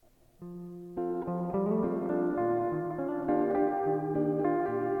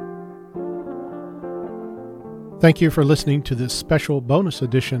Thank you for listening to this special bonus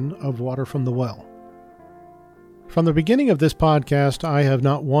edition of Water from the Well. From the beginning of this podcast, I have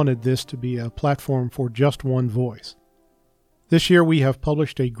not wanted this to be a platform for just one voice. This year we have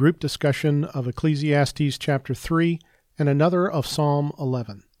published a group discussion of Ecclesiastes chapter 3 and another of Psalm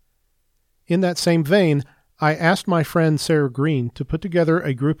 11. In that same vein, I asked my friend Sarah Green to put together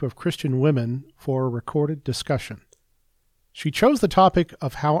a group of Christian women for a recorded discussion. She chose the topic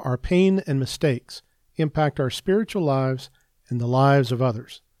of how our pain and mistakes impact our spiritual lives and the lives of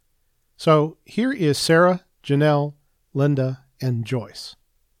others. So here is Sarah, Janelle, Linda, and Joyce.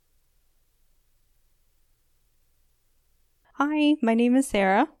 Hi, my name is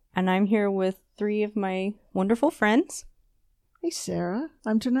Sarah, and I'm here with three of my wonderful friends. Hey, Sarah.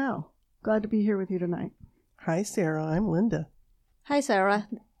 I'm Janelle. Glad to be here with you tonight. Hi, Sarah. I'm Linda. Hi, Sarah.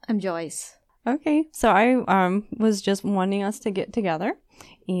 I'm Joyce. Okay, so I was just wanting us to get together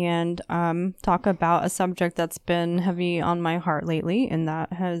and talk about a subject that's been heavy on my heart lately, and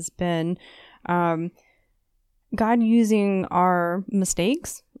that has been God using our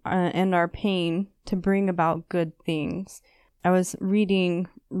mistakes and our pain to bring about good things. I was reading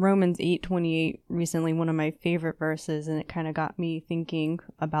Romans 8:28 recently, one of my favorite verses, and it kind of got me thinking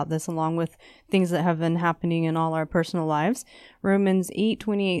about this along with things that have been happening in all our personal lives. Romans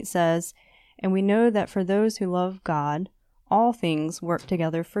 8:28 says, "And we know that for those who love God, all things work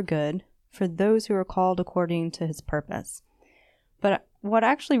together for good, for those who are called according to his purpose." But what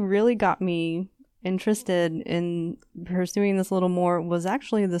actually really got me interested in pursuing this a little more was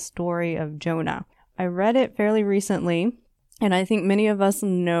actually the story of Jonah. I read it fairly recently, and I think many of us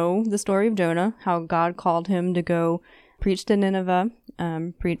know the story of Jonah, how God called him to go preach to Nineveh,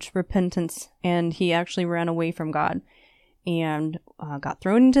 preach repentance, and he actually ran away from God and got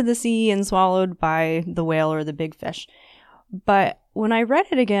thrown into the sea and swallowed by the whale or the big fish. But when I read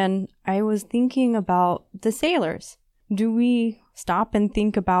it again, I was thinking about the sailors. Do we stop and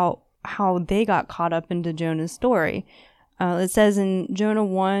think about how they got caught up into Jonah's story? It says in Jonah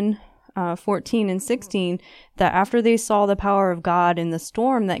 1, 14 and 16, that after they saw the power of God in the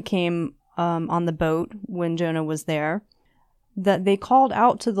storm that came on the boat when Jonah was there, that they called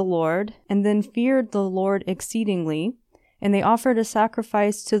out to the Lord and then feared the Lord exceedingly, and they offered a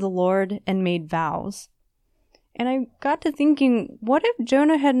sacrifice to the Lord and made vows. And I got to thinking, what if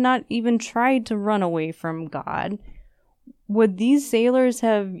Jonah had not even tried to run away from God? Would these sailors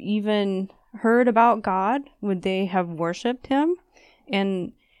have even heard about God? Would they have worshipped him?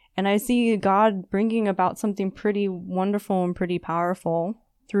 And I see God bringing about something pretty wonderful and pretty powerful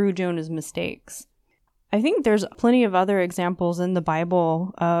through Jonah's mistakes. I think there's plenty of other examples in the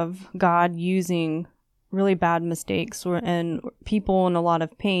Bible of God using really bad mistakes and people in a lot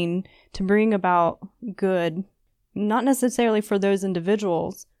of pain to bring about good, not necessarily for those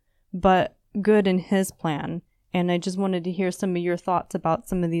individuals, but good in his plan. And I just wanted to hear some of your thoughts about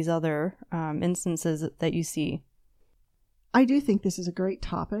some of these other instances that you see. I do think this is a great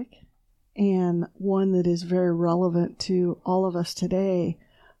topic and one that is very relevant to all of us today.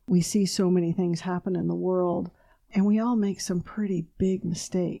 We see so many things happen in the world, and we all make some pretty big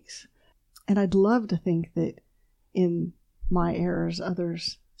mistakes. And I'd love to think that in my errors,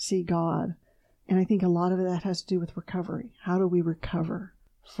 others see God. And I think a lot of that has to do with recovery. How do we recover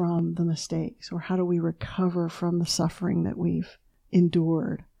from the mistakes? Or how do we recover from the suffering that we've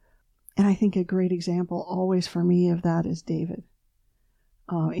endured? And I think a great example always for me of that is David,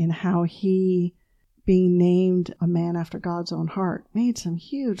 in how he, being named a man after God's own heart, made some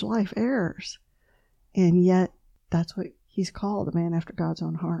huge life errors. And yet that's what he's called, a man after God's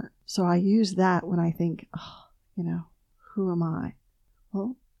own heart. So I use that when I think, who am I?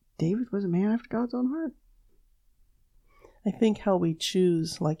 Well, David was a man after God's own heart. I think how we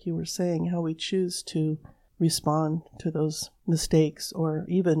choose, like you were saying, how we choose to respond to those mistakes or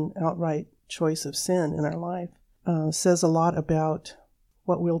even outright choice of sin in our life says a lot about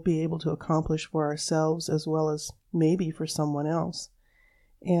what we'll be able to accomplish for ourselves as well as maybe for someone else.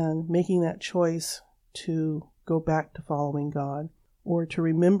 And making that choice to go back to following God or to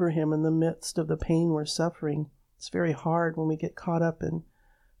remember him in the midst of the pain we're suffering. It's very hard when we get caught up in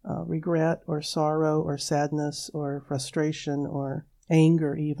regret or sorrow or sadness or frustration or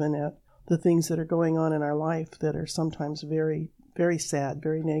anger even at the things that are going on in our life that are sometimes very, very sad,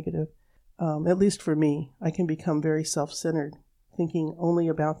 very negative. At least for me, I can become very self-centered, thinking only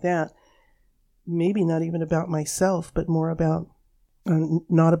about that, maybe not even about myself, but more about,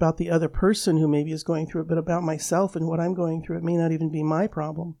 not about the other person who maybe is going through it, but about myself and what I'm going through. It may not even be my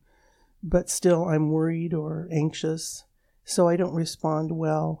problem, but still I'm worried or anxious, so I don't respond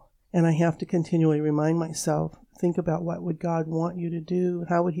well. And I have to continually remind myself, think about what would God want you to do?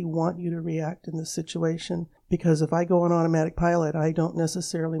 How would he want you to react in this situation? Because if I go on automatic pilot, I don't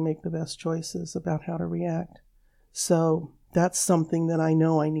necessarily make the best choices about how to react. So that's something that I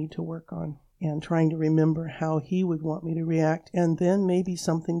know I need to work on, and trying to remember how he would want me to react. And then maybe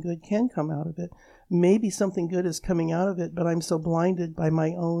something good can come out of it. Maybe something good is coming out of it, but I'm so blinded by my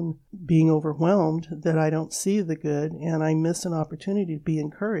own being overwhelmed that I don't see the good, and I miss an opportunity to be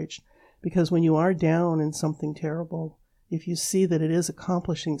encouraged. Because when you are down in something terrible, if you see that it is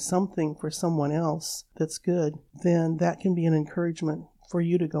accomplishing something for someone else that's good, then that can be an encouragement for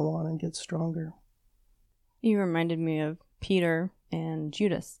you to go on and get stronger. You reminded me of Peter and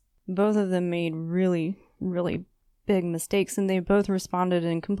Judas. Both of them made really, really big mistakes, and they both responded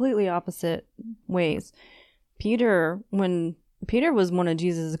in completely opposite ways. Peter was one of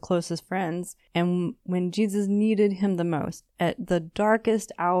Jesus' closest friends, and when Jesus needed him the most, at the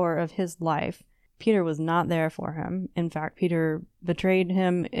darkest hour of his life, Peter was not there for him. In fact, Peter betrayed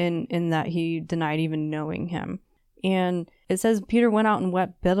him in that he denied even knowing him. And it says Peter went out and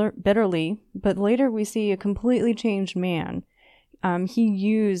wept bitterly, but later we see a completely changed man. He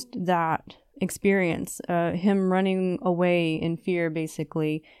used that experience, him running away in fear,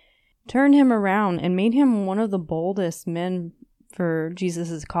 basically, turned him around and made him one of the boldest men for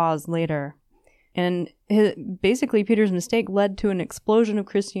Jesus' cause later. And basically, Peter's mistake led to an explosion of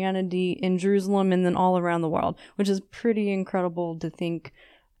Christianity in Jerusalem and then all around the world, which is pretty incredible to think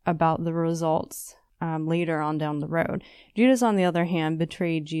about the results later on down the road. Judas, on the other hand,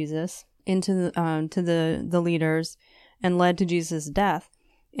 betrayed Jesus into the leaders and led to Jesus' death.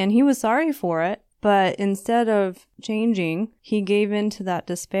 And he was sorry for it, but instead of changing, he gave in to that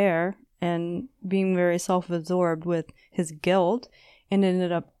despair and being very self-absorbed with his guilt, and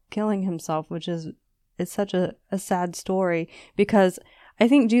ended up killing himself, which is such a sad story, because I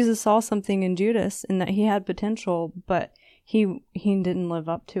think Jesus saw something in Judas in that he had potential, but he didn't live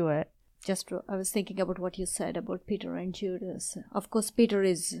up to it. I was thinking about what you said about Peter and Judas. Of course, Peter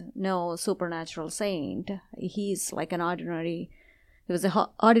is no supernatural saint. He's like he was an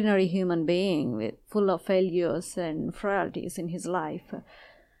ordinary human being full of failures and frailties in his life.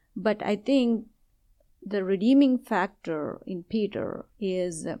 But I think the redeeming factor in Peter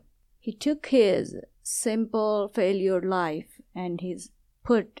is he took his simple failure life and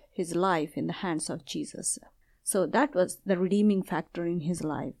put his life in the hands of Jesus. So that was the redeeming factor in his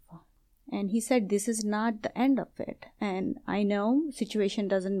life. And he said, this is not the end of it. And I know situation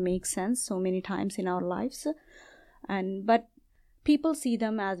doesn't make sense so many times in our lives. But people see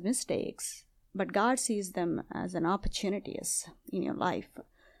them as mistakes. But God sees them as an opportunities in your life.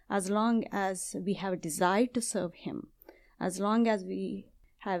 As long as we have a desire to serve Him, as long as we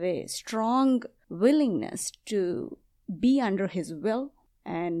have a strong willingness to be under His will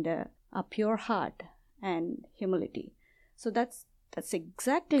and a pure heart and humility. So that's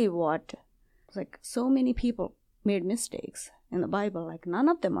exactly what, like, so many people made mistakes in the Bible. Like, none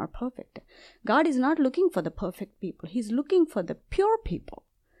of them are perfect. God is not looking for the perfect people. He's looking for the pure people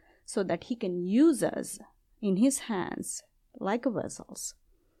so that He can use us in His hands like vessels.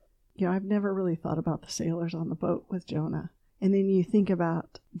 I've never really thought about the sailors on the boat with Jonah. And then you think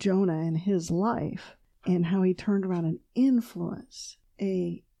about Jonah and his life and how he turned around and influenced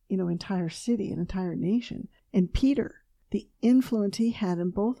a entire city, an entire nation. And Peter, the influence he had,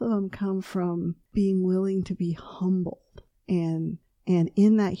 and both of them come from being willing to be humbled. And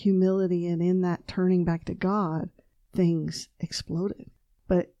in that humility and in that turning back to God, things exploded.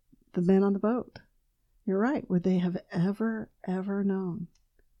 But the men on the boat, you're right, would they have ever known?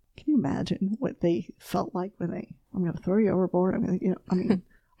 Can you imagine what they felt like when I'm going to throw you overboard?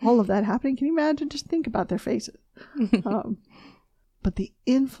 All of that happening. Can you imagine? Just think about their faces. But the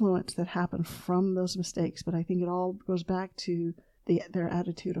influence that happened from those mistakes, but I think it all goes back to their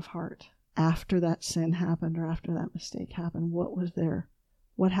attitude of heart. After that sin happened or after that mistake happened,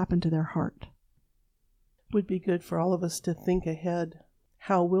 what happened to their heart? Would be good for all of us to think ahead.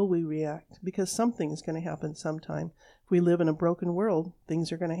 How will we react? Because something is going to happen sometime. If we live in a broken world,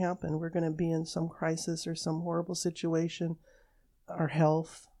 things are going to happen. We're going to be in some crisis or some horrible situation, our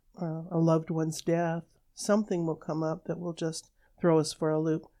health, a loved one's death. Something will come up that will just throw us for a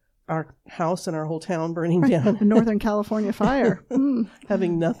loop. Our house and our whole town burning down. A Northern California fire.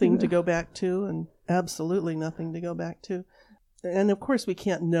 Having nothing to go back to, and absolutely nothing to go back to. And of course we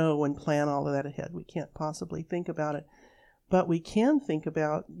can't know and plan all of that ahead. We can't possibly think about it. But we can think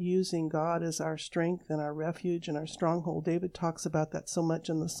about using God as our strength and our refuge and our stronghold. David talks about that so much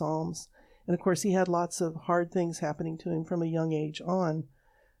in the Psalms. And of course, he had lots of hard things happening to him from a young age on.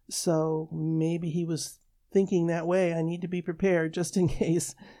 So maybe he was thinking that way. I need to be prepared just in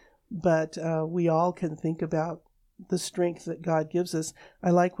case. but we all can think about the strength that God gives us.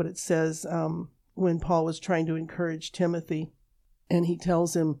 I like what it says when Paul was trying to encourage Timothy, and he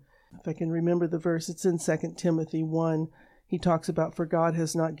tells him, if I can remember the verse, it's in 2 Timothy 1. He talks about, "For God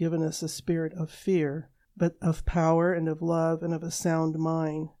has not given us a spirit of fear, but of power and of love and of a sound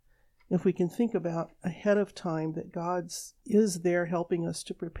mind." If we can think about ahead of time that God is there helping us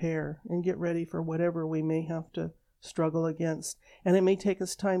to prepare and get ready for whatever we may have to struggle against. And it may take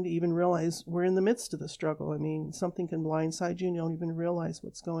us time to even realize we're in the midst of the struggle. I mean, something can blindside you and you don't even realize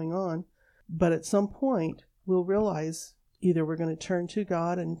what's going on. But at some point, we'll realize either we're going to turn to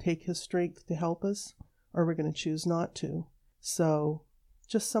God and take His strength to help us, or we're going to choose not to. So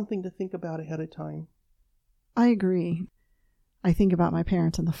just something to think about ahead of time. I agree. I think about my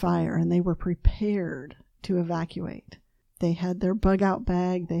parents in the fire, and they were prepared to evacuate. They had their bug-out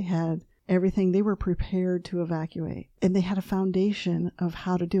bag. They had everything. They were prepared to evacuate. And they had a foundation of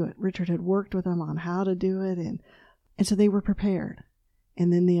how to do it. Richard had worked with them on how to do it, and so they were prepared.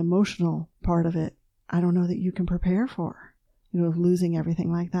 And then the emotional part of it, I don't know that you can prepare for, of losing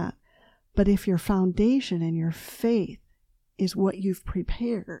everything like that. But if your foundation and your faith is what you've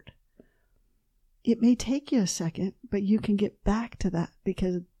prepared, it may take you a second, but you can get back to that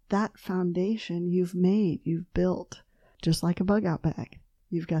because that foundation you've made, you've built, just like a bug-out bag.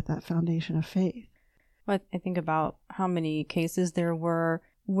 You've got that foundation of faith. Well, I think about how many cases there were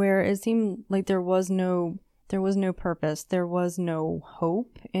where it seemed like there was no purpose, there was no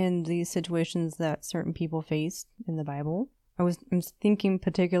hope in these situations that certain people faced in the Bible. I'm thinking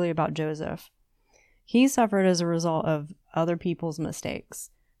particularly about Joseph. He suffered as a result of other people's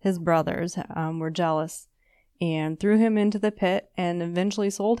mistakes. His brothers were jealous and threw him into the pit and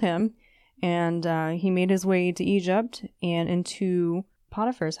eventually sold him. And he made his way to Egypt and into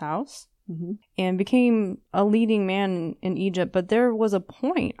Potiphar's house and became a leading man in Egypt. But there was a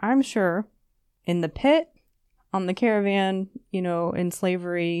point, I'm sure, in the pit, on the caravan, in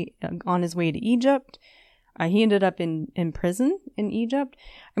slavery, on his way to Egypt. He ended up in prison in Egypt.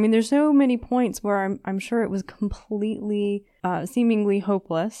 I mean, there's so many points where I'm sure it was completely, seemingly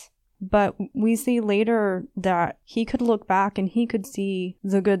hopeless. But we see later that he could look back and he could see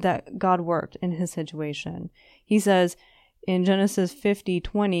the good that God worked in his situation. He says in Genesis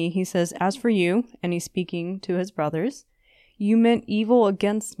 50:20, he says, "As for you," and he's speaking to his brothers, "you meant evil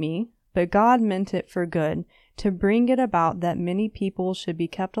against me, but God meant it for good, to bring it about that many people should be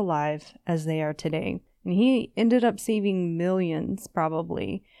kept alive as they are today." And he ended up saving millions,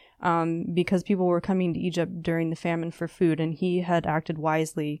 probably, because people were coming to Egypt during the famine for food, and he had acted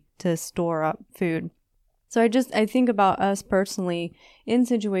wisely to store up food. So I think about us personally in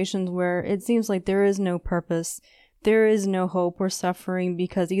situations where it seems like there is no purpose, there is no hope, we're suffering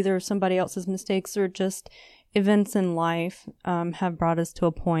because either somebody else's mistakes or just events in life have brought us to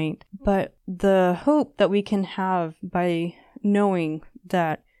a point. But the hope that we can have by knowing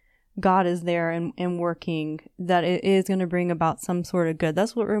that God is there and working, that it is going to bring about some sort of good.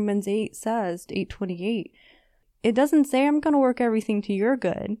 That's what Romans 8 says, 8:28. It doesn't say I'm going to work everything to your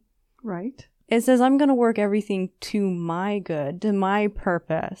good. Right. It says I'm going to work everything to my good, to my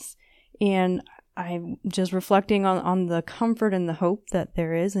purpose. And I'm just reflecting on the comfort and the hope that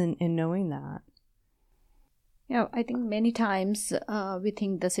there is in knowing that. Yeah, I think many times we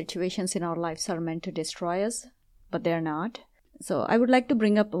think the situations in our lives are meant to destroy us, but they're not. So I would like to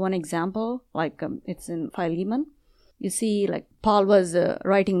bring up one example, like it's in Philemon. You see, like Paul was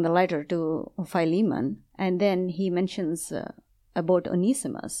writing the letter to Philemon, and then he mentions about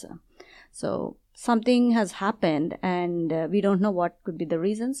Onesimus. So something has happened, and we don't know what could be the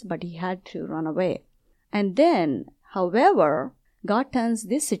reasons, but he had to run away. And then, however, God turns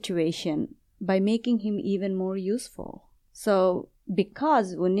this situation by making him even more useful. So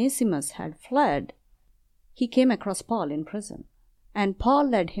because Onesimus had fled, he came across Paul in prison, and Paul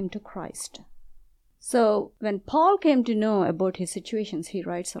led him to Christ. So when Paul came to know about his situations, he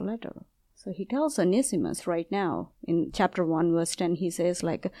writes a letter. So he tells Onesimus right now, in chapter 1, verse 10, he says,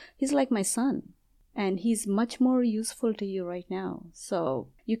 he's like my son, and he's much more useful to you right now. So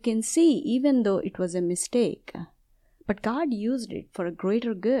you can see, even though it was a mistake, but God used it for a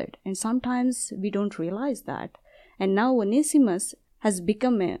greater good, and sometimes we don't realize that. And now Onesimus has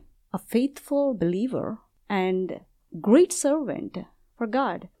become a faithful believer and great servant for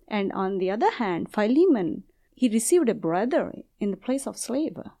God. And on the other hand, Philemon, he received a brother in the place of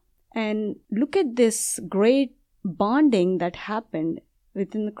slave. And look at this great bonding that happened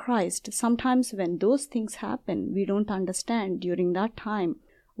within Christ. Sometimes when those things happen, we don't understand during that time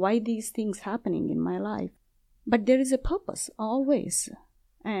why these things happening in my life. But there is a purpose always.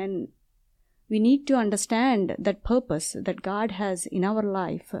 And we need to understand that purpose that God has in our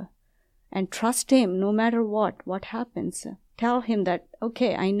life and trust him no matter what happens. Tell him that,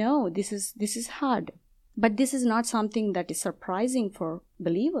 okay, I know this is hard, but this is not something that is surprising for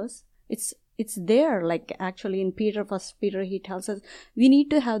believers. It's there. Like actually in First Peter, he tells us we need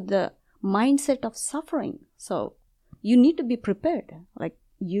to have the mindset of suffering. So you need to be prepared. Like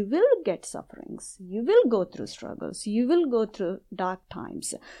you will get sufferings. You will go through struggles. You will go through dark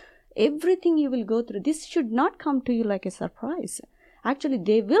times. Everything you will go through, this should not come to you like a surprise. Actually,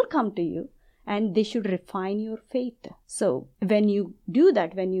 they will come to you and they should refine your faith. So when you do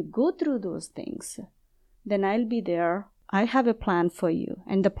that, when you go through those things, then I'll be there. I have a plan for you.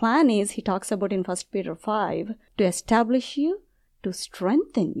 And the plan is, he talks about in 1 Peter 5, to establish you, to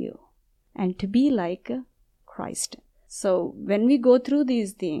strengthen you, and to be like Christ. So when we go through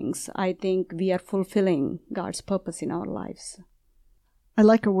these things, I think we are fulfilling God's purpose in our lives. I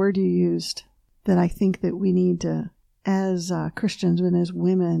like a word you used that I think that we need to, as Christians and as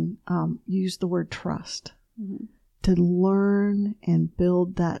women, use the word trust. Mm-hmm. To learn and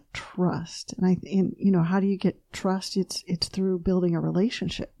build that trust. And how do you get trust? It's through building a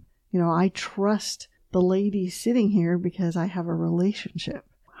relationship. I trust the lady sitting here because I have a relationship.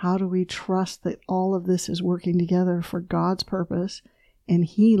 How do we trust that all of this is working together for God's purpose and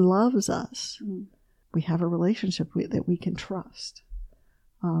he loves us? Mm-hmm. We have a relationship that we can trust.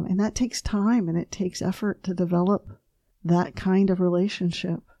 And that takes time and it takes effort to develop that kind of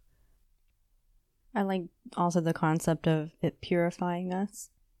relationship. I like also the concept of it purifying us.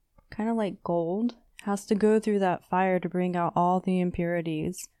 Kind of like gold has to go through that fire to bring out all the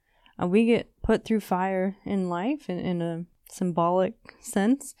impurities. We get put through fire in life in a symbolic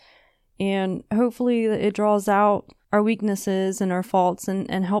sense. And hopefully it draws out our weaknesses and our faults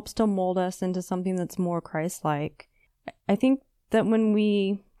and helps to mold us into something that's more Christ-like. I think that when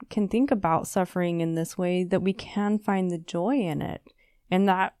we can think about suffering in this way, that we can find the joy in it. And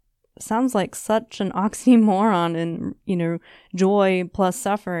that sounds like such an oxymoron and, joy plus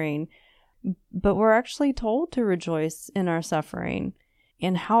suffering. But we're actually told to rejoice in our suffering.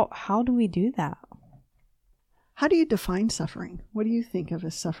 And how do we do that? How do you define suffering? What do you think of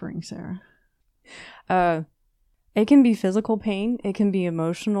as suffering, Sarah? It can be physical pain. It can be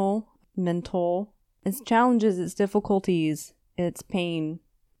emotional, mental. It's challenges, it's difficulties, it's pain.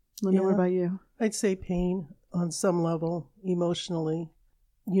 Linda, what about you? I'd say pain on some level, emotionally.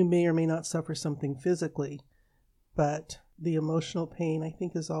 You may or may not suffer something physically, but the emotional pain, I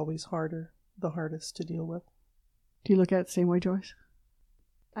think, is always the hardest to deal with. Do you look at it the same way, Joyce?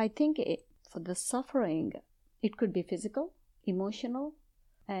 I think for the suffering, it could be physical, emotional,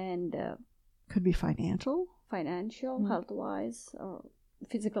 and could be financial, mm-hmm. health-wise, or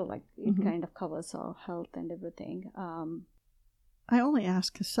physical, like it mm-hmm. kind of covers our health and everything. I only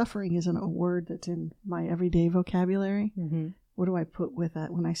ask because suffering isn't a word that's in my everyday vocabulary. Mm-hmm. What do I put with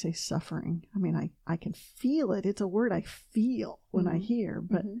that when I say suffering? I mean, I can feel it. It's a word I feel when mm-hmm. I hear.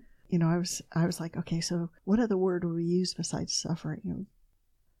 But, mm-hmm. I was like, okay, so what other word would we use besides suffering?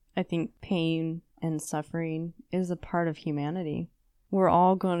 I think pain and suffering is a part of humanity. We're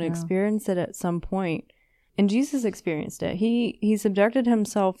all going to experience it at some point. And Jesus experienced it. He subjected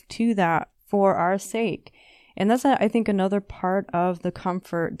himself to that for our sake. And that's, I think, another part of the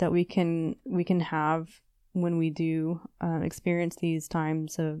comfort that we can have when we do experience these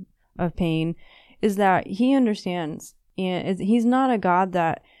times of pain, is that he understands. And he's not a God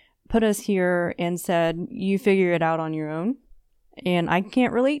that put us here and said, you figure it out on your own, and I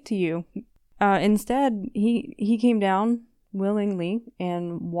can't relate to you. Instead, he came down willingly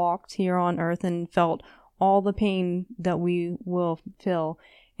and walked here on earth and felt all the pain that we will feel.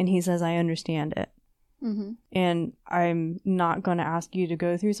 And he says, I understand it. Mm-hmm. And I'm not going to ask you to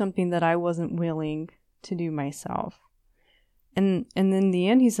go through something that I wasn't willing to do myself. And in the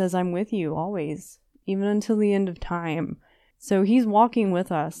end, he says, I'm with you always, even until the end of time. So he's walking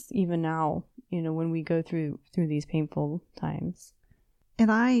with us even now, when we go through these painful times.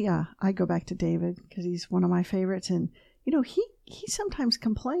 And I go back to David because he's one of my favorites. And, he sometimes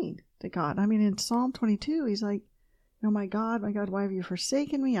complained to God. I mean, in Psalm 22, he's like, my God, why have you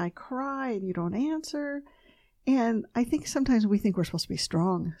forsaken me? I cry and you don't answer. And I think sometimes we think we're supposed to be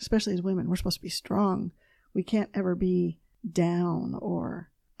strong, especially as women. We're supposed to be strong. We can't ever be down or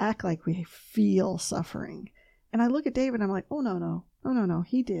act like we feel suffering. And I look at David and I'm like, oh, no,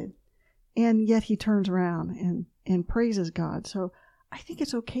 he did. And yet he turns around and praises God. So I think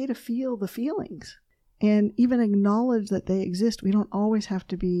it's okay to feel the feelings and even acknowledge that they exist. We don't always have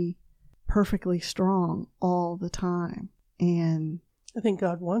to be perfectly strong all the time. And I think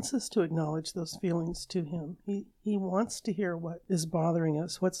God wants us to acknowledge those feelings to him. He wants to hear what is bothering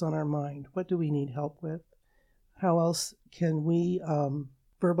us, what's on our mind, what do we need help with, how else can we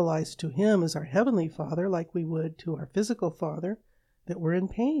verbalize to him as our Heavenly Father, like we would to our physical father, that we're in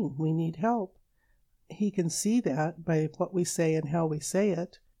pain, we need help. He can see that by what we say and how we say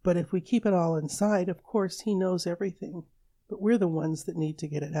it. But if we keep it all inside, of course, he knows everything. But we're the ones that need to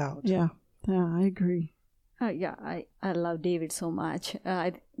get it out. Yeah, I agree. I love David so much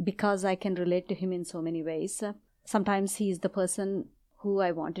because I can relate to him in so many ways. Sometimes he's the person who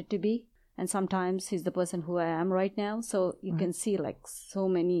I wanted to be, and sometimes he's the person who I am right now. So you can see like so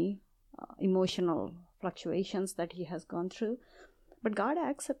many emotional fluctuations that he has gone through. But God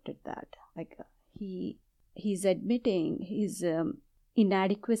accepted that. Like he's admitting his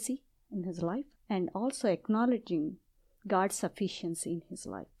inadequacy in his life and also acknowledging God's sufficiency in his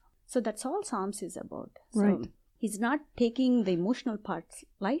life. So that's all Psalms is about. Right. So he's not taking the emotional parts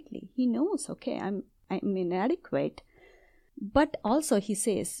lightly. He knows, okay, I'm inadequate. But also he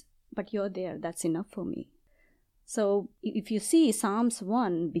says, but you're there, that's enough for me. So if you see, Psalms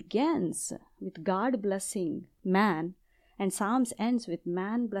 1 begins with God blessing man, and Psalms ends with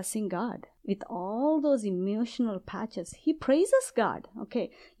man blessing God. With all those emotional patches, he praises God.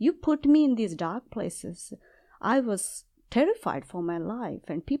 Okay, you put me in these dark places. I was terrified for my life,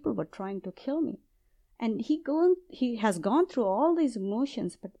 and people were trying to kill me. And he has gone through all these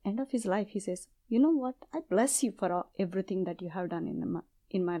emotions, but end of his life, he says, you know what? I bless you for everything that you have done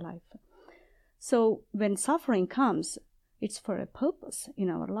in my life. So when suffering comes, it's for a purpose in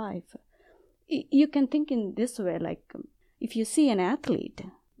our life. You can think in this way, like if you see an athlete,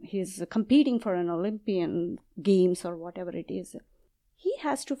 he's competing for an Olympian Games or whatever it is, he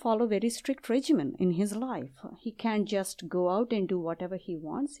has to follow very strict regimen in his life. He can't just go out and do whatever he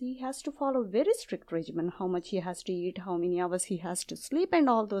wants. He has to follow very strict regimen, how much he has to eat, how many hours he has to sleep, and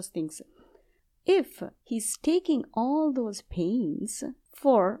all those things. If he's taking all those pains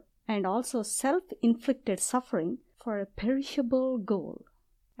for, and also self-inflicted suffering for a perishable goal.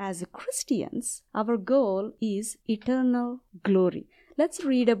 As Christians, our goal is eternal glory. Let's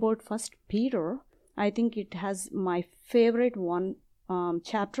read about 1 Peter. I think it has my favorite one.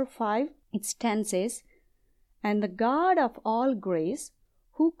 Chapter 5, it's 10 says, and the God of all grace,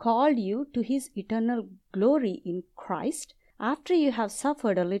 who called you to his eternal glory in Christ, after you have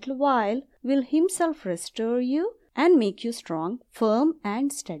suffered a little while, will himself restore you and make you strong, firm,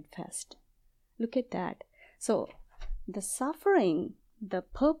 and steadfast. Look at that. So, the suffering, the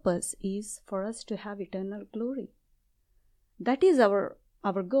purpose is for us to have eternal glory. That is our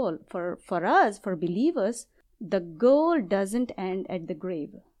goal. For us, for believers, the goal doesn't end at the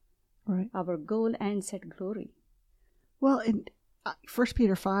grave. Right. Our goal ends at glory. Well, in 1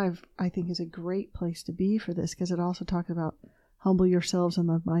 Peter 5, I think, is a great place to be for this, because it also talks about humble yourselves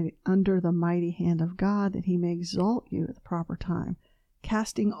under the mighty hand of God, that he may exalt you at the proper time,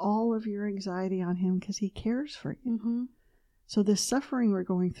 casting all of your anxiety on him because he cares for you. Mm-hmm. So this suffering we're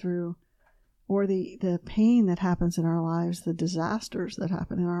going through, or the pain that happens in our lives, the disasters that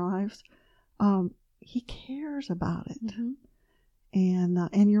happen in our lives, he cares about it. Mm-hmm.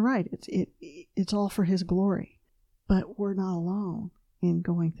 And you're right, it's all for his glory. But we're not alone in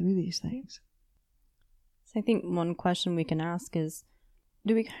going through these things. So I think one question we can ask is,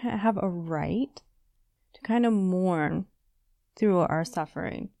 do we have a right to kind of mourn through our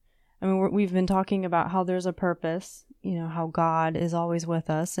suffering? I mean, we've been talking about how there's a purpose, how God is always with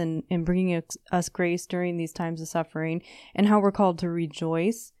us and bringing us grace during these times of suffering, and how we're called to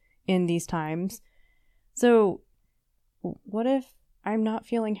rejoice in these times. So what if I'm not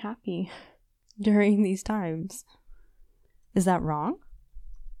feeling happy during these times? Is that wrong?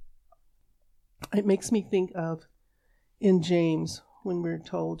 It makes me think of in James, when we're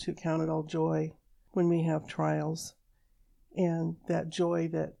told to count it all joy when we have trials, and that joy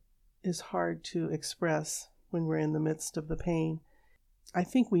that is hard to express when we're in the midst of the pain. I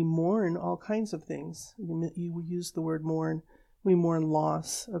think we mourn all kinds of things. You use the word mourn. We mourn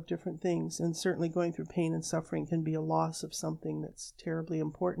loss of different things, and certainly going through pain and suffering can be a loss of something that's terribly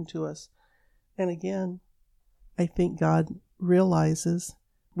important to us. And again, I think God realizes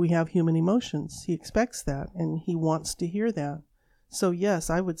we have human emotions. He expects that, and he wants to hear that. So yes,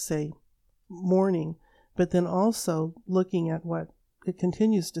 I would say mourning, but then also looking at what it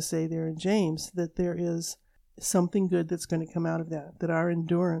continues to say there in James, that there is something good that's going to come out of that our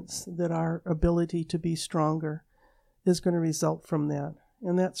endurance, that our ability to be stronger is going to result from that.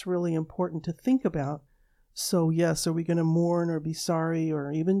 And that's really important to think about. So yes, are we going to mourn or be sorry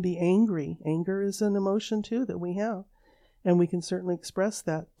or even be angry? Anger is an emotion too that we have. And we can certainly express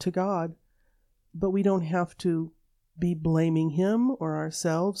that to God. But we don't have to be blaming him or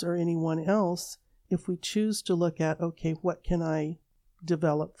ourselves or anyone else if we choose to look at, okay, what can I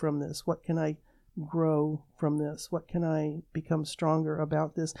develop from this? What can I grow from this? What can I become stronger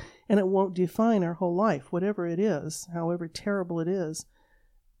about this? And it won't define our whole life, whatever it is, however terrible it is.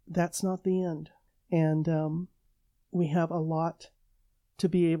 That's not the end. And we have a lot to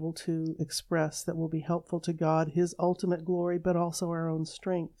be able to express that will be helpful to God, His ultimate glory, but also our own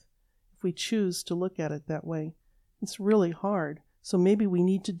strength, if we choose to look at it that way. It's really hard. So maybe we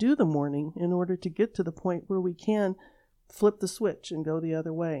need to do the mourning in order to get to the point where we can flip the switch and go the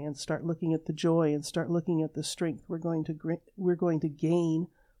other way and start looking at the joy and start looking at the strength we're going to gain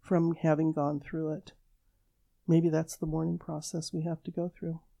from having gone through it. Maybe that's the mourning process we have to go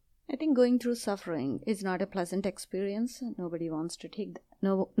through. I think going through suffering is not a pleasant experience. Nobody wants to take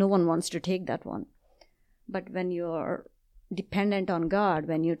no one wants to take that one. But when you're dependent on God,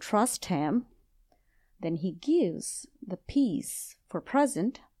 when you trust Him, then He gives the peace for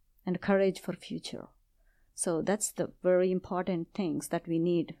present and courage for future. So that's the very important things that we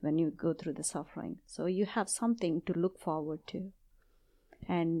need when you go through the suffering. So you have something to look forward to,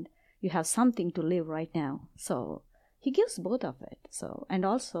 and you have something to live right now. So He gives both of it. So, and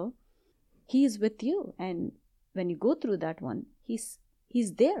also He is with you, and when you go through that one, He's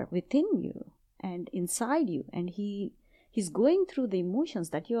there within you and inside you, and He's going through the emotions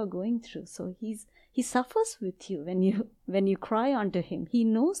that you are going through. So He suffers with you when you cry unto Him. He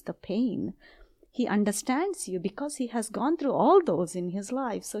knows the pain. He understands you because He has gone through all those in His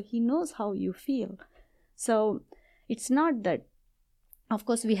life. So He knows how you feel. So it's not that, of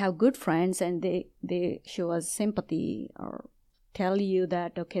course, we have good friends and they show us sympathy or tell you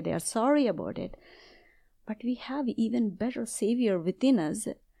that, okay, they are sorry about it. But we have even better Savior within us,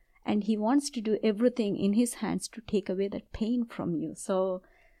 and He wants to do everything in His hands to take away that pain from you. So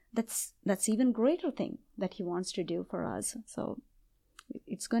that's even greater thing that He wants to do for us. So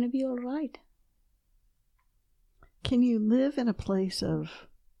it's going to be all right. Can you live in a place of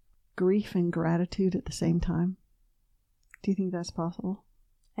grief and gratitude at the same time? Do you think that's possible?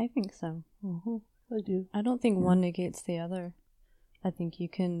 I think so. Mm-hmm. I do. I don't think one negates the other. I think you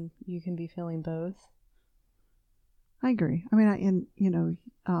can be feeling both. I agree. I mean,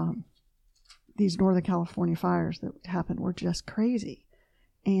 these Northern California fires that happened were just crazy.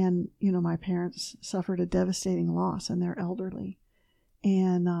 And, my parents suffered a devastating loss, and they're elderly.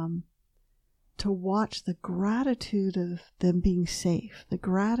 And to watch the gratitude of them being safe, the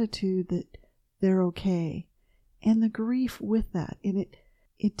gratitude that they're okay, and the grief with that. And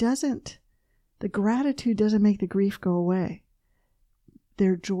the gratitude doesn't make the grief go away.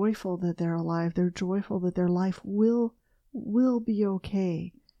 They're joyful that they're alive. They're joyful that their life will be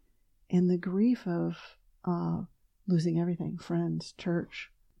okay. And the grief of losing everything, friends, church,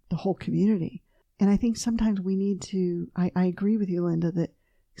 the whole community. And I think sometimes we need to, I agree with you, Linda, that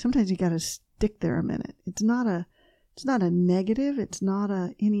sometimes you got to stick there a minute. It's not a negative. It's not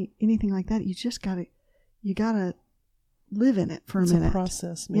anything like that. You just got to live in it for a minute. It's a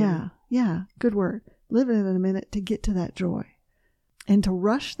process, maybe. Yeah, good word. Live in it a minute to get to that joy. And to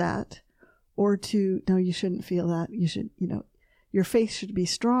rush that, or no, you shouldn't feel that. You should, your faith should be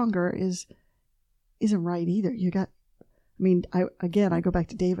stronger isn't right either. I go back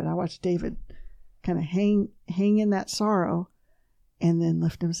to David. I watched David kind of hang in that sorrow and then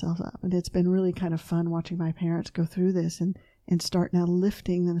lift himself up. And it's been really kind of fun watching my parents go through this and start now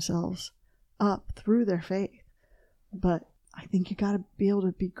lifting themselves up through their faith. But I think you got to be able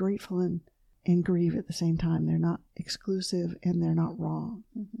to be grateful and grieve at the same time. They're not exclusive and they're not wrong.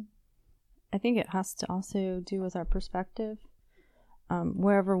 Mm-hmm. I think it has to also do with our perspective.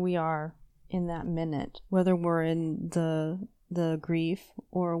 Wherever we are in that minute, whether we're in the grief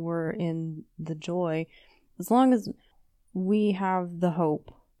or we're in the joy, as long as we have the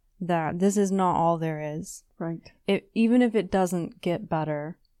hope that this is not all there is. Right. Even if it doesn't get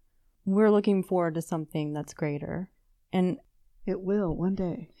better, we're looking forward to something that's greater. And it will one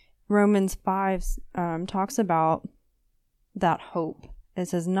day. Romans 5 talks about that hope. It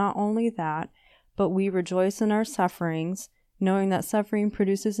says, not only that, but we rejoice in our sufferings, knowing that suffering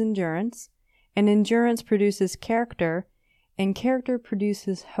produces endurance, and endurance produces character, and character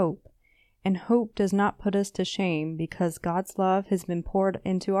produces hope. And hope does not put us to shame, because God's love has been poured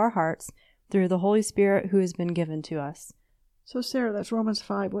into our hearts through the Holy Spirit who has been given to us. So, Sarah, that's Romans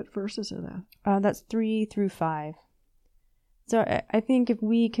 5. What verses are that? That's 3 through 5. So I think if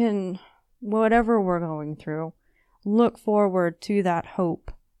we can, whatever we're going through, look forward to that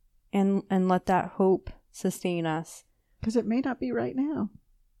hope and let that hope sustain us. Because it may not be right now.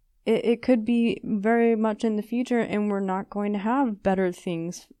 It could be very much in the future, and we're not going to have better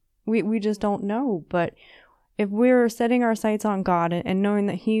things. We just don't know. But if we're setting our sights on God and knowing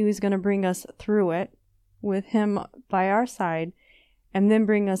that He is going to bring us through it with Him by our side, and then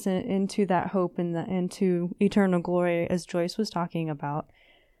bring us into that hope and into eternal glory, as Joyce was talking about.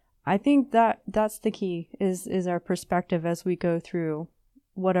 I think that's the key, is our perspective as we go through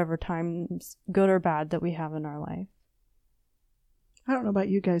whatever times, good or bad, that we have in our life. I don't know about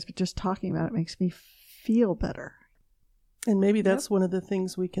you guys, but just talking about it makes me feel better. And maybe that's one of the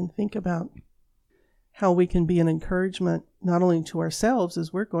things we can think about, how we can be an encouragement not only to ourselves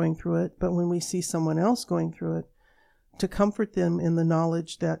as we're going through it, but when we see someone else going through it, to comfort them in the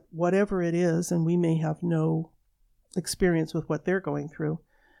knowledge that whatever it is, and we may have no experience with what they're going through,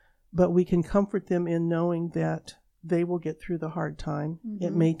 but we can comfort them in knowing that they will get through the hard time. Mm-hmm.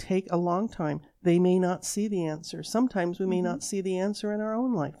 It may take a long time. They may not see the answer. Sometimes we may not see the answer in our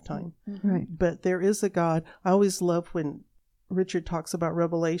own lifetime. Mm-hmm. Right. But there is a God. I always love when Richard talks about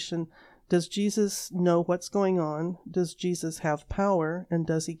Revelation. Does Jesus know what's going on? Does Jesus have power? And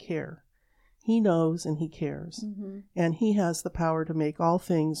does he care? He knows and he cares. Mm-hmm. And he has the power to make all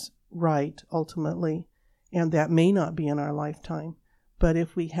things right, ultimately. And that may not be in our lifetime. But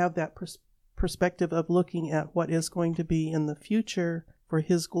if we have that perspective of looking at what is going to be in the future for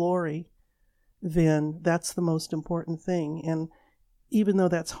his glory, then that's the most important thing. And even though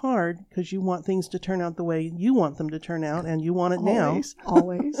that's hard, because you want things to turn out the way you want them to turn out, and you want it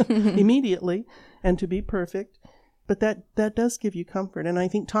always, immediately, and to be perfect, but that does give you comfort. And I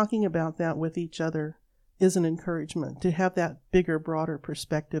think talking about that with each other is an encouragement, to have that bigger, broader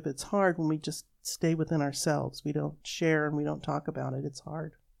perspective. It's hard when we just stay within ourselves. We don't share and we don't talk about it. It's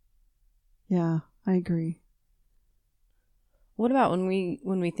hard. Yeah, I agree. What about when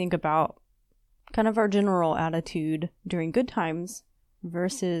we think about kind of our general attitude during good times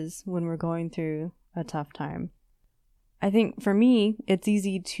versus when we're going through a tough time? I think for me, it's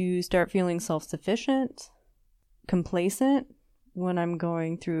easy to start feeling self-sufficient, complacent when I'm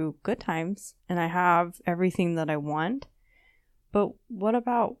going through good times and I have everything that I want. But what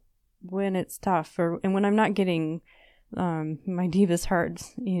about when it's tough, and when I'm not getting my deepest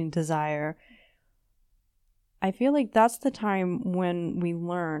heart's desire? I feel like that's the time when we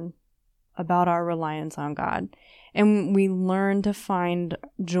learn about our reliance on God, and we learn to find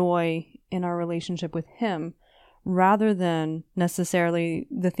joy in our relationship with him rather than necessarily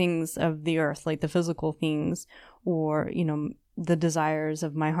the things of the earth, like the physical things or, the desires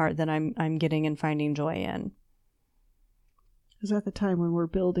of my heart that I'm getting and finding joy in. Is at the time when we're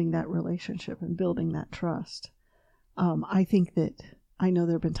building that relationship and building that trust. I think that I know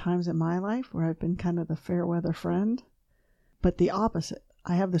there have been times in my life where I've been kind of the fair weather friend, but the opposite.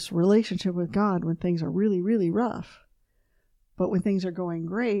 I have this relationship with God when things are really, really rough. But when things are going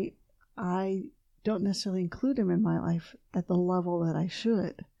great, I don't necessarily include him in my life at the level that I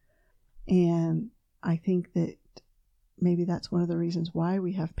should. And I think that maybe that's one of the reasons why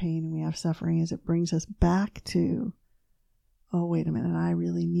we have pain and we have suffering, is it brings us back to, oh, wait a minute, I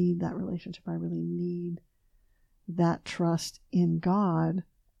really need that relationship. I really need that trust in God,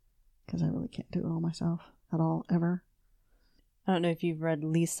 because I really can't do it all myself at all, ever. I don't know if you've read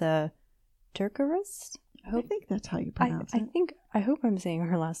Lisa TerKeurst. I think that's how you pronounce it. I hope I'm saying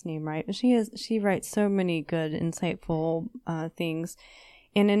her last name right. She writes so many good, insightful things.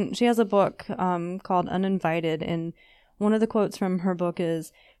 And she has a book called Uninvited, and one of the quotes from her book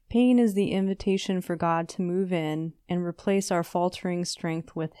is, "Pain is the invitation for God to move in and replace our faltering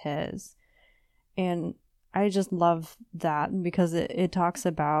strength with his." And I just love that, because it talks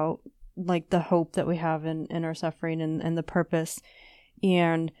about like the hope that we have in our suffering and the purpose,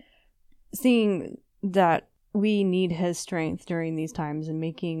 and seeing that we need his strength during these times and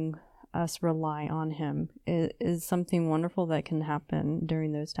making us rely on him is something wonderful that can happen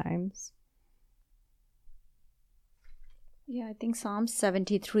during those times. Yeah, I think Psalm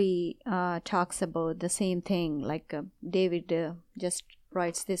 73 talks about the same thing. Like David just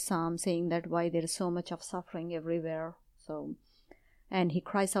writes this psalm saying that why there is so much of suffering everywhere. And he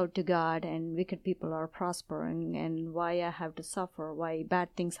cries out to God, and wicked people are prospering, and why I have to suffer, why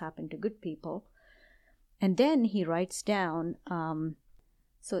bad things happen to good people. And then he writes down,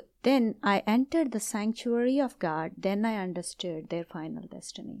 so then I entered the sanctuary of God, then I understood their final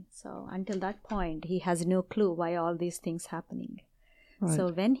destiny. So until that point, he has no clue why all these things happening. Right.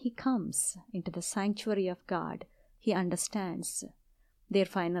 So when he comes into the sanctuary of God, he understands their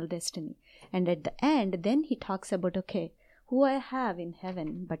final destiny. And at the end, then he talks about, okay, who I have in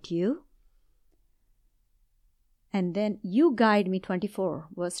heaven but you? And then you guide me,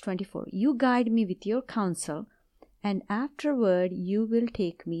 verse 24, you guide me with your counsel, and afterward you will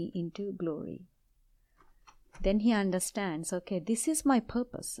take me into glory. Then he understands, okay, this is my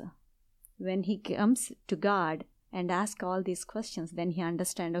purpose. When he comes to God and asks all these questions, then he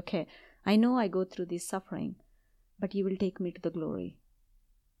understands, okay, I know I go through this suffering, but you will take me to the glory.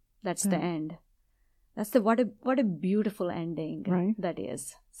 That's the end. That's the what a beautiful ending that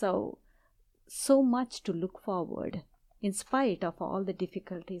is. So much to look forward in spite of all the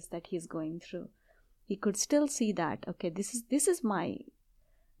difficulties that he's going through. He could still see that, okay, this is my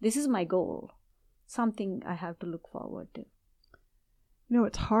goal. Something I have to look forward to. You know,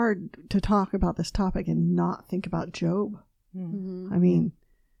 it's hard to talk about this topic and not think about Job. I mean,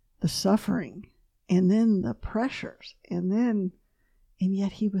 the suffering and then the pressures and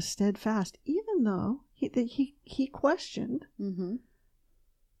yet he was steadfast, even though he questioned.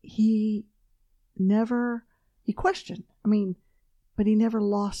 He questioned. I mean, but he never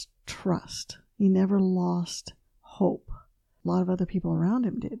lost trust. He never lost hope. A lot of other people around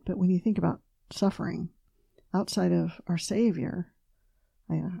him did. But when you think about suffering outside of our Savior,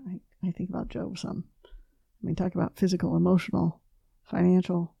 I think about Job some. I mean, talk about physical, emotional,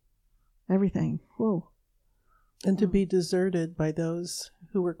 financial, everything. Whoa. And to be deserted by those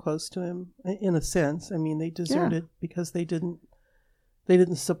who were close to him, in a sense. I mean, they deserted because they didn't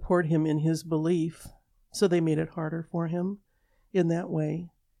support him in his belief, so they made it harder for him in that way.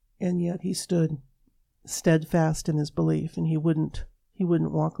 And yet he stood steadfast in his belief, and he wouldn't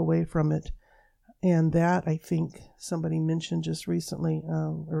walk away from it. And that, I think, somebody mentioned just recently,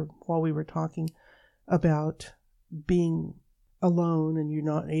 or while we were talking about being alone and you're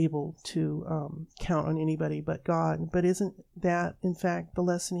not able to count on anybody but God. But isn't that, in fact, the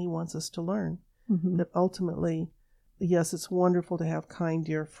lesson he wants us to learn? That ultimately, yes, it's wonderful to have kind,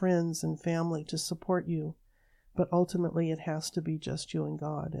 dear friends and family to support you, but ultimately it has to be just you and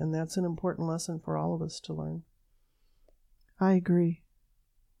God. And that's an important lesson for all of us to learn. I agree.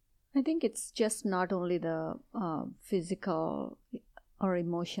 I think it's just not only the physical or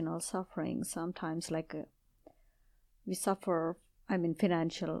emotional suffering. Sometimes, like we suffer,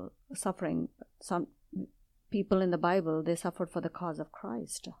 financial suffering. Some people in the Bible, they suffered for the cause of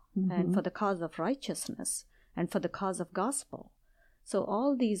Christ and for the cause of righteousness and for the cause of gospel. So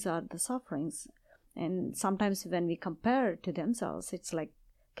all these are the sufferings. And sometimes when we compare to themselves, it's like,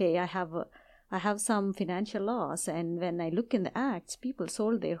 okay, I have some financial loss, and when I look in the Acts, people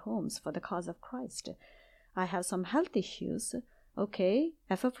sold their homes for the cause of Christ. I have some health issues. Okay,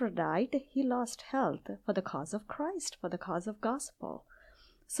 Epaphroditus, he lost health for the cause of Christ, for the cause of gospel.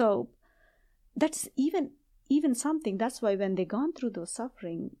 So that's even something. That's why when they gone through those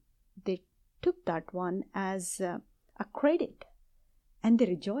suffering, they took that one as a credit, and they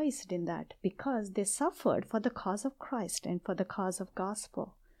rejoiced in that because they suffered for the cause of Christ and for the cause of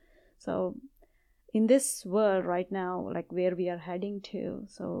gospel. So in this world right now, like where we are heading to,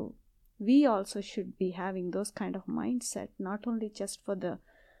 so we also should be having those kind of mindset, not only just for the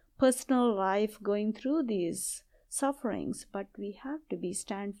personal life going through these sufferings, but we have to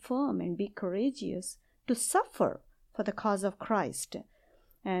stand firm and be courageous to suffer for the cause of Christ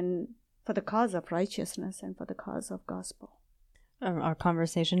and for the cause of righteousness and for the cause of gospel. Our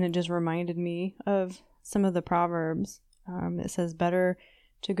conversation, it just reminded me of some of the Proverbs. It says, better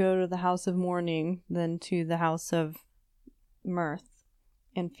to go to the house of mourning than to the house of mirth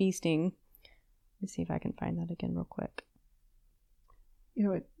and feasting. Let me see if I can find that again real quick. You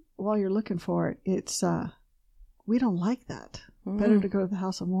know, while you're looking for it, it's we don't like that. Better to go to the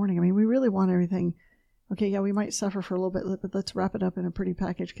house of mourning. I mean, we really want everything. Okay, yeah, we might suffer for a little bit, but let's wrap it up in a pretty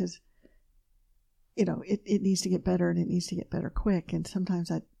package because, you know, it needs to get better and it needs to get better quick. And sometimes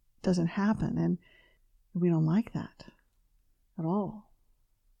that doesn't happen, and we don't like that at all.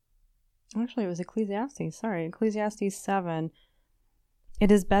 Actually, it was Ecclesiastes. Sorry, Ecclesiastes 7.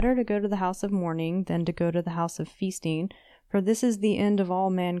 It is better to go to the house of mourning than to go to the house of feasting, for this is the end of all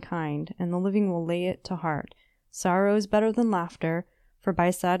mankind, and the living will lay it to heart. Sorrow is better than laughter, for by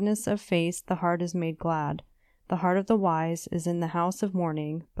sadness of face the heart is made glad. The heart of the wise is in the house of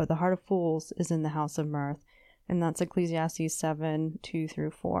mourning, but the heart of fools is in the house of mirth. And that's Ecclesiastes 7, 2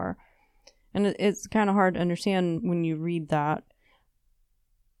 through 4. And it's kind of hard to understand when you read that.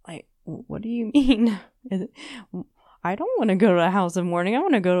 Like, what do you mean? I don't want to go to a house of mourning. I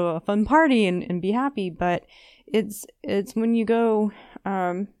want to go to a fun party and be happy. But it's when you go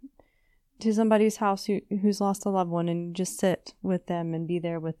to somebody's house who's lost a loved one and you just sit with them and be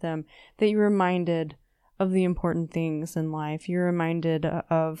there with them, that you're reminded of the important things in life. You're reminded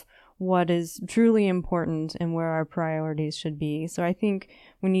of what is truly important and where our priorities should be. So I think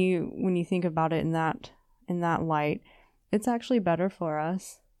when you think about it in that light, it's actually better for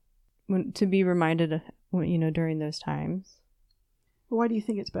us to be reminded, during those times. Why do you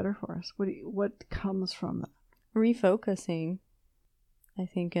think it's better for us? What comes from that? Refocusing, I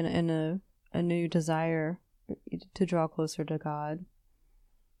think, in a new desire to draw closer to God.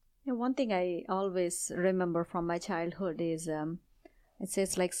 One thing I always remember from my childhood is It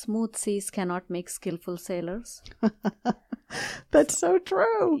says like smooth seas cannot make skillful sailors. That's so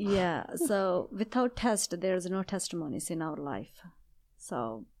true. Yeah, so without test, there's no testimonies in our life.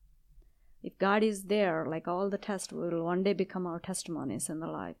 So if God is there, like all the tests will one day become our testimonies in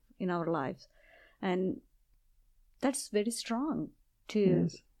our lives. And that's very strong too.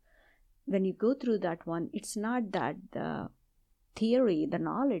 Yes. When you go through that one, it's not that the theory, the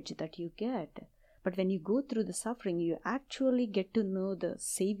knowledge that you get, but when you go through the suffering, you actually get to know the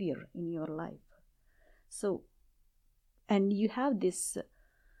Savior in your life. So, and you have this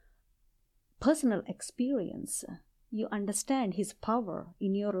personal experience. You understand His power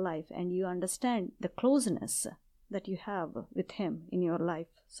in your life, and you understand the closeness that you have with Him in your life.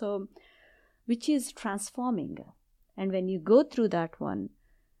 So, which is transforming. And when you go through that one,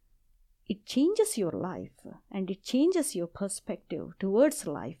 it changes your life, and it changes your perspective towards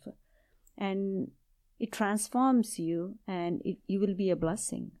life, and it transforms you, and you will be a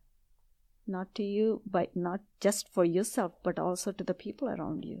blessing, not to you, but not just for yourself, but also to the people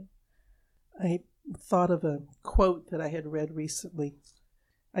around you. I thought of a quote that I had read recently.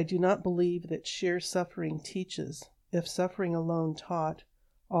 I do not believe that sheer suffering teaches. If suffering alone taught,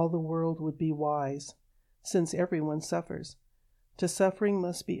 all the world would be wise, since everyone suffers. To suffering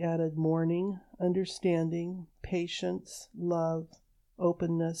must be added mourning, understanding, patience, love,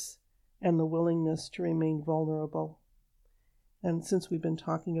 openness, and the willingness to remain vulnerable. And since we've been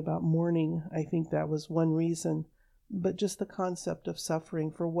talking about mourning, I think that was one reason, but just the concept of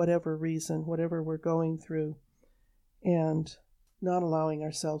suffering for whatever reason, whatever we're going through, and not allowing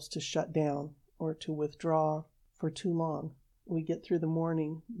ourselves to shut down or to withdraw for too long. We get through the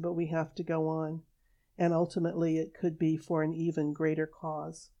mourning, but we have to go on. And ultimately, it could be for an even greater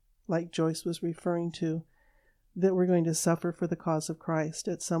cause, like Joyce was referring to, that we're going to suffer for the cause of Christ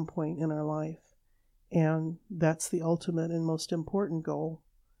at some point in our life. And that's the ultimate and most important goal.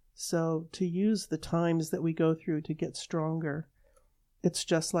 So to use the times that we go through to get stronger, it's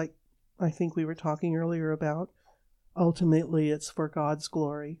just like I think we were talking earlier about, ultimately it's for God's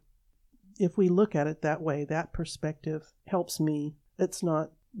glory. If we look at it that way, that perspective helps me. It's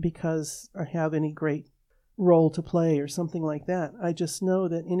not because I have any great role to play or something like that. I just know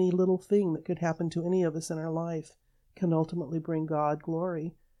that any little thing that could happen to any of us in our life can ultimately bring God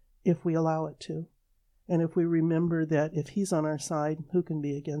glory if we allow it to. And if we remember that if He's on our side, who can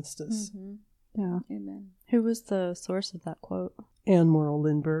be against us? Mm-hmm. Yeah. Amen. Who was the source of that quote? Anne Morrow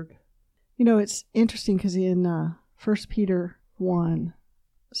Lindbergh. You know, it's interesting because in 1 Peter 1,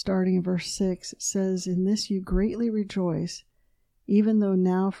 starting in verse 6, it says, "In this you greatly rejoice, even though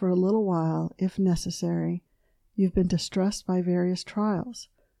now for a little while, if necessary, you've been distressed by various trials,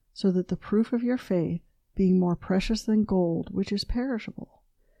 so that the proof of your faith, being more precious than gold, which is perishable,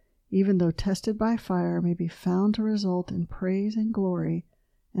 even though tested by fire, may be found to result in praise and glory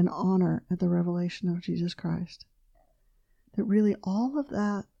and honor at the revelation of Jesus Christ." That really all of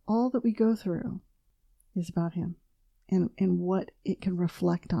that, all that we go through is about Him and what it can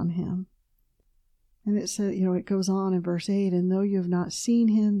reflect on Him. And it said, it goes on in verse 8, "And though you have not seen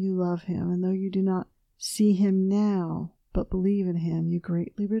Him, you love Him. And though you do not see Him now, but believe in Him, you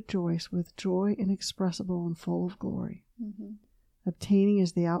greatly rejoice with joy inexpressible and full of glory, obtaining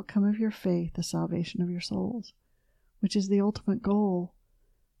as the outcome of your faith the salvation of your souls," which is the ultimate goal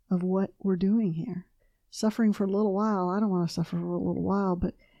of what we're doing here. Suffering for a little while, I don't want to suffer for a little while,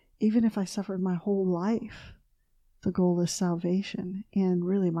 but even if I suffered my whole life, the goal is salvation. And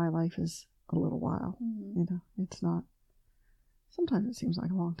really my life is a little while. It's not, sometimes it seems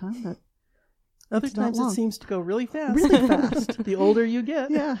like a long time, but other it's not times it long. seems to go really fast. Really fast. The older you get.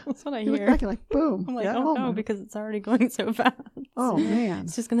 Yeah. That's what I You look hear. back and like, boom. I'm like, Yeah. oh Oh no, my- because it's already going so fast. Oh, man.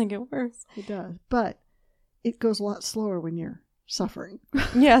 It's just going to get worse. It does. But it goes a lot slower when you're suffering.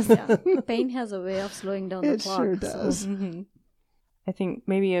 Yes. Yeah. Pain has a way of slowing down the It clock. sure so- does. Mhm. I think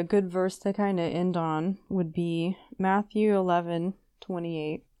maybe a good verse to kind of end on would be Matthew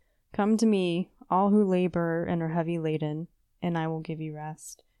 11:28. "Come to me, all who labor and are heavy laden, and I will give you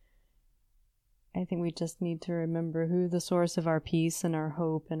rest." I think we just need to remember who the source of our peace and our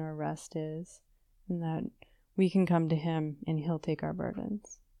hope and our rest is, and that we can come to Him and He'll take our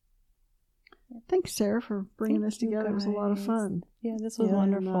burdens. Thanks, Sarah, for bringing Thank this you, together. It was a lot of guys. fun. Yeah, this was Yeah,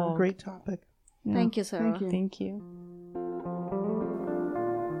 and, wonderful. Great topic. Yeah. Thank you, Sarah. Thank you. Thank you.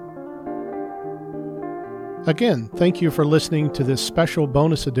 Again, thank you for listening to this special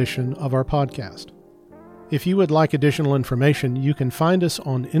bonus edition of our podcast. If you would like additional information, you can find us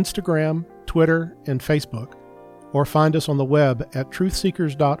on Instagram, Twitter, and Facebook, or find us on the web at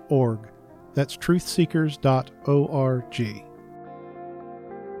truthseekers.org. That's truthseekers.org.